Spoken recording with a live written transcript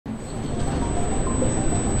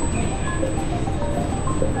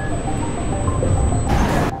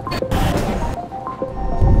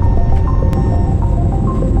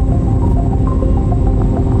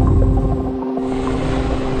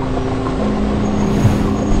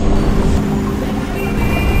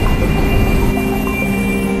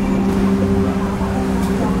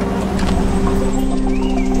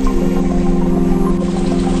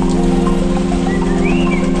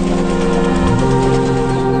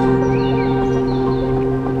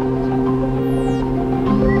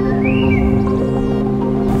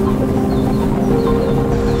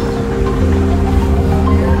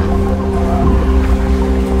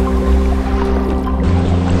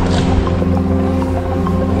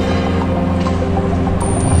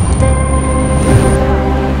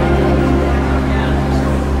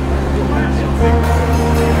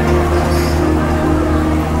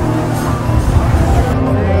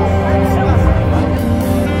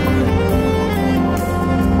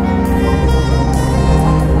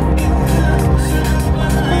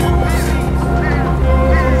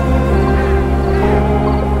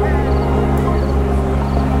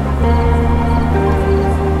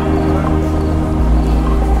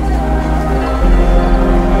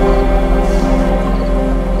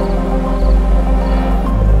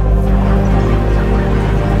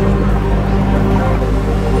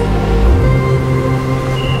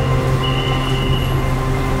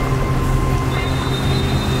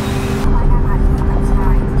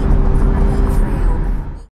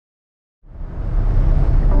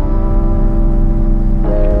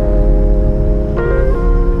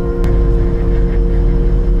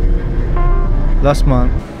Last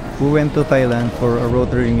month, we went to Thailand for a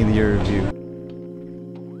Rotary Media review.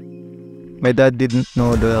 My dad didn't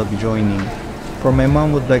know that I'll be joining, for my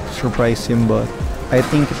mom would like to surprise him, but I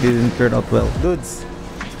think it didn't turn out well. Dudes!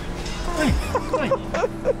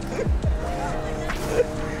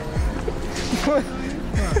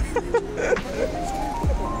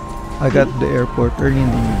 I got to the airport early in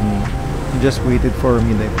the evening and just waited for a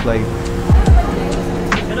midnight flight.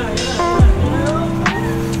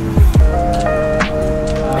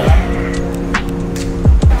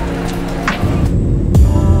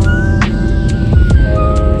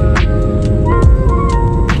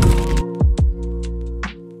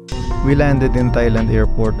 We landed in Thailand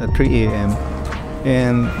airport at 3 a.m.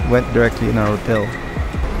 and went directly in our hotel.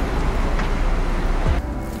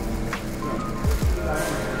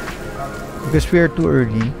 Because we are too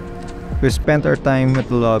early, we spent our time at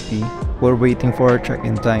the lobby while waiting for our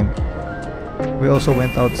check-in time. We also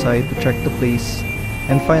went outside to check the place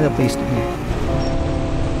and find a place to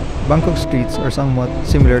eat. Bangkok streets are somewhat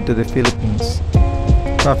similar to the Philippines.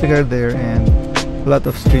 Traffic are there and a lot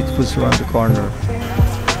of street foods around the corner.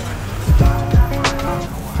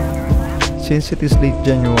 Since it is late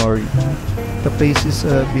January, the place is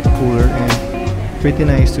a bit cooler and pretty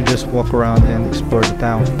nice to just walk around and explore the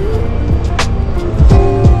town.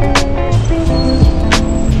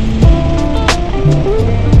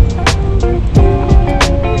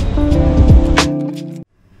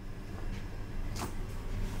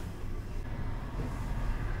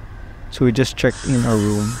 So we just checked in our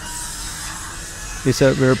room. It's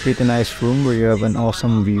a very pretty nice room where you have an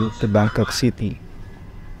awesome view of the Bangkok city.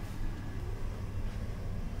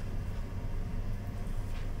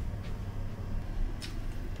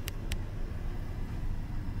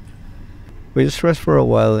 We just rested for a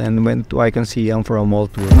while and went to Icon Siam for a mall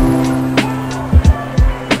tour.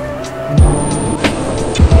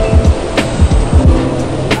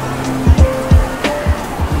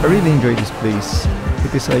 I really enjoyed this place.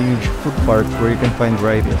 It is a huge food park where you can find a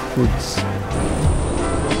variety of foods.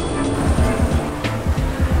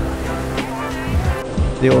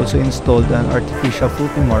 They also installed an artificial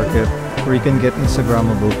floating market where you can get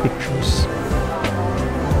Instagrammable pictures.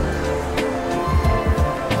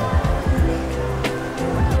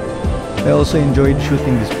 I also enjoyed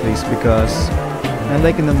shooting this place because,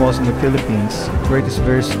 unlike in the malls in the Philippines, where it is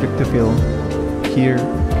very strict to film, here,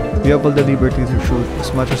 you have all the liberty to shoot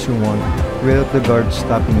as much as you want without the guards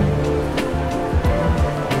stopping you.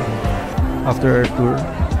 After our tour,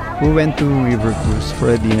 we went to River Cruise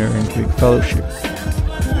for a dinner and quick fellowship.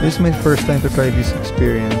 This is my first time to try this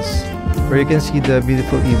experience, where you can see the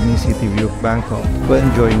beautiful evening city view of Bangkok while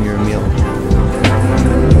enjoying your meal.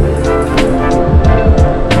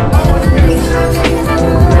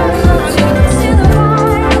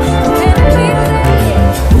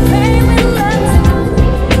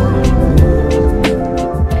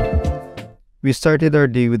 We started our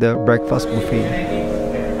day with a breakfast buffet.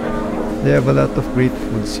 They have a lot of great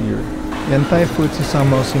foods here. And Thai foods is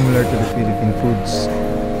somehow similar to the Philippine foods,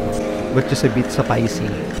 but just a bit spicy.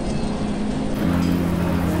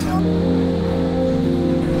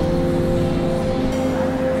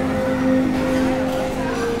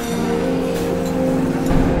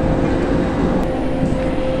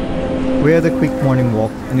 We had a quick morning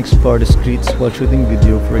walk and explored the streets while shooting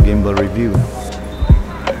video for a gimbal review.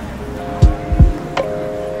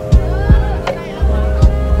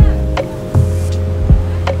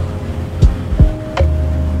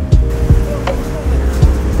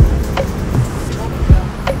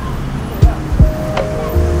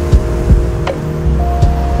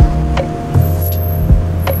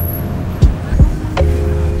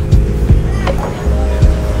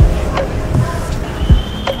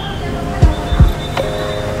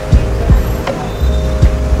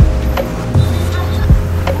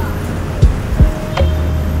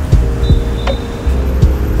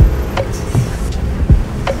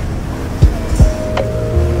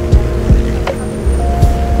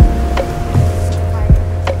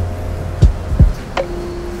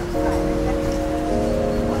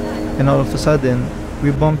 And all of a sudden, we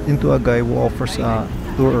bumped into a guy who offers a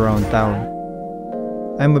tour around town.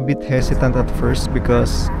 I'm a bit hesitant at first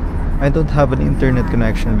because I don't have an internet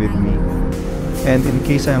connection with me. And in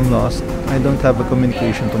case I am lost, I don't have a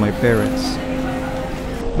communication to my parents.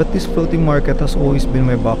 But this floating market has always been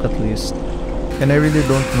my bucket list, and I really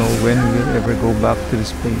don't know when we'll ever go back to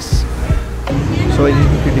this place. So I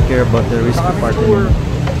didn't really care about the risky part anymore,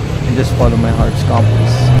 and just follow my heart's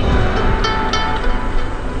compass.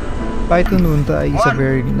 Python Unta is a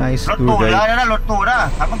very nice tour guide.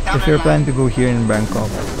 If you're planning to go here in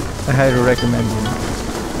Bangkok, I highly recommend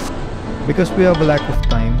him. Because we have a lack of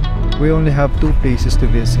time, we only have two places to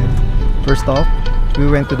visit. First off, we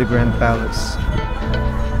went to the Grand Palace.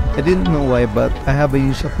 I didn't know why, but I have a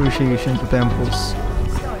huge appreciation to temples.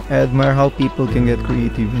 I admire how people can get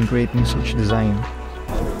creative in creating such design.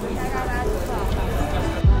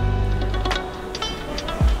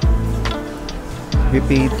 We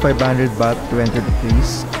paid 500 baht to enter the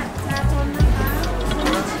place.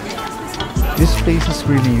 This place is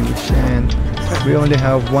really huge and we only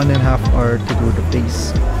have 1.5 hours to do the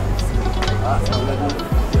place.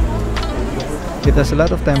 It has a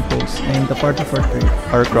lot of temples and the part of our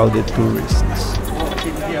trip are crowded tourists.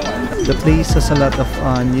 The place has a lot of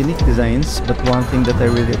unique designs, but one thing that I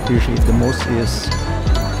really appreciate the most is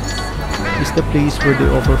the place where they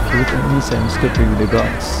offer fruit and incense to pray the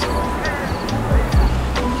gods.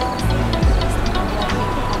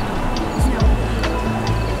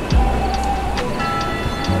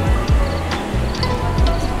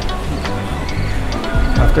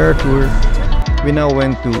 After our tour, we now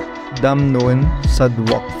went to Dam Noen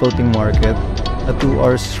Sadwak Floating Market, a 2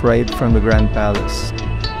 hours ride from the Grand Palace,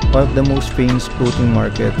 one of the most famous floating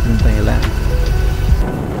market in Thailand.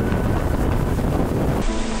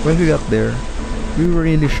 When we got there, we were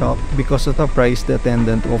really shocked because of the price the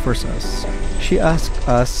attendant offers us. She asked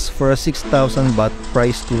us for a 6,000 baht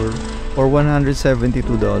price tour or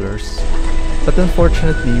 $172. But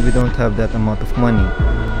unfortunately, we don't have that amount of money.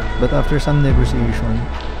 But after some negotiation,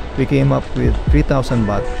 we came up with 3,000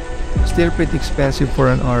 baht. Still pretty expensive for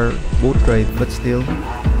an hour boat ride, but still,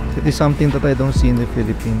 it is something that I don't see in the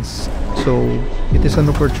Philippines. So, it is an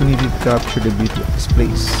opportunity to capture the beauty of this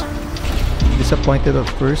place. Disappointed at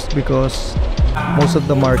first because most of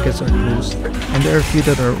the markets are closed and there are few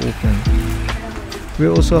that are open. We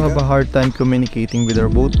also have a hard time communicating with our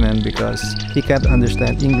boatman because he can't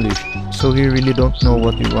understand English, so he really don't know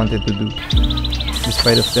what we wanted to do.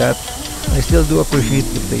 Despite of that, I still do appreciate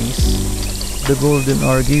the place. The golden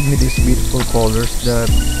hour gave me these beautiful colors that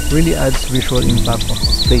really adds visual impact of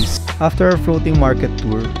this place. After our floating market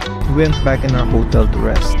tour, we went back in our hotel to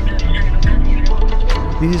rest.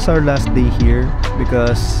 This is our last day here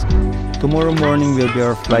because tomorrow morning will be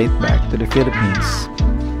our flight back to the Philippines.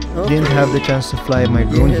 Didn't have the chance to fly my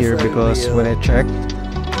drone here because when I checked,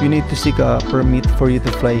 you need to seek a permit for you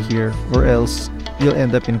to fly here or else you'll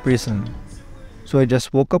end up in prison. So I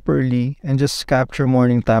just woke up early and just capture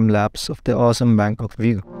morning time lapse of the awesome Bangkok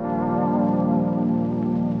view.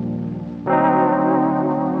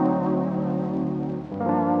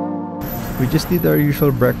 We just did our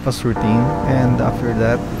usual breakfast routine and after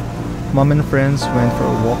that, mom and friends went for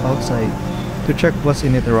a walk outside to check what's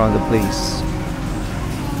in it around the place.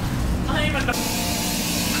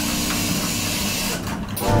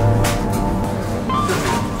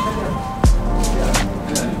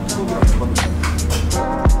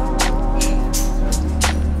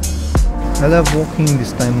 I love walking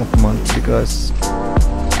this time of month because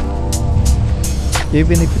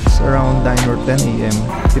even if it's around 9 or 10 AM,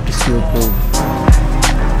 it is still cold.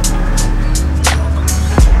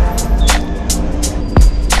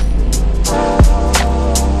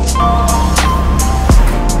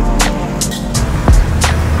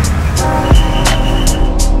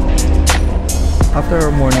 After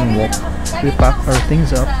our morning walk, we packed our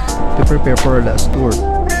things up to prepare for our last tour.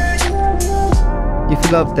 If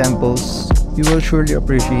you love temples, you will surely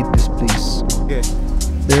appreciate this place.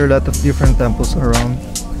 There are a lot of different temples around.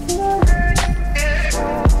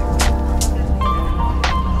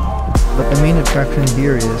 But the main attraction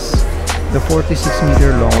here is the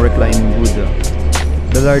 46-meter long reclining Buddha,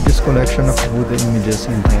 the largest collection of Buddha images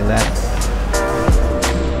in Thailand.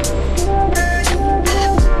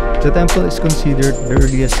 The temple is considered the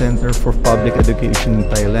earliest center for public education in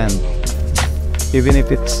Thailand. Even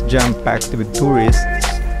if it's jam-packed with tourists,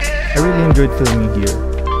 I really enjoyed filming here.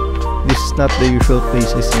 This is not the usual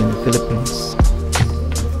places in the Philippines.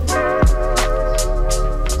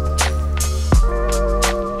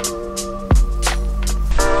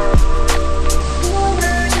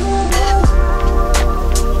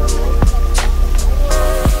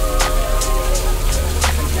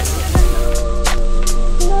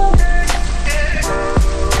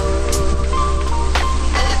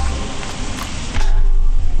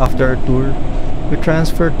 After our tour, we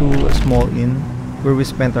transferred to a small inn where we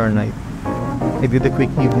spent our night. I did a quick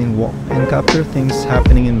evening walk and captured things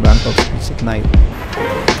happening in Bangkok streets at night.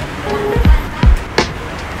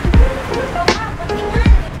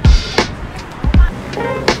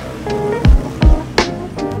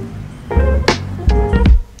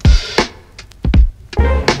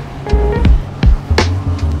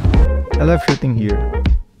 I love shooting here.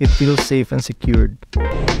 It feels safe and secured.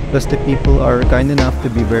 Plus the people are kind enough to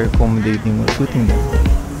be very accommodating while shooting them.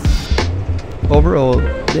 Overall,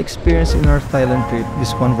 the experience in our Thailand trip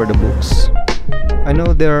is one for the books. I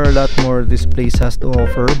know there are a lot more this place has to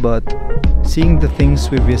offer, but seeing the things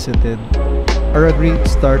we visited are a great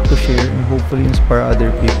start to share and hopefully inspire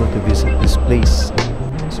other people to visit this place.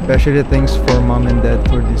 Especially thanks for mom and dad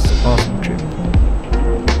for this awesome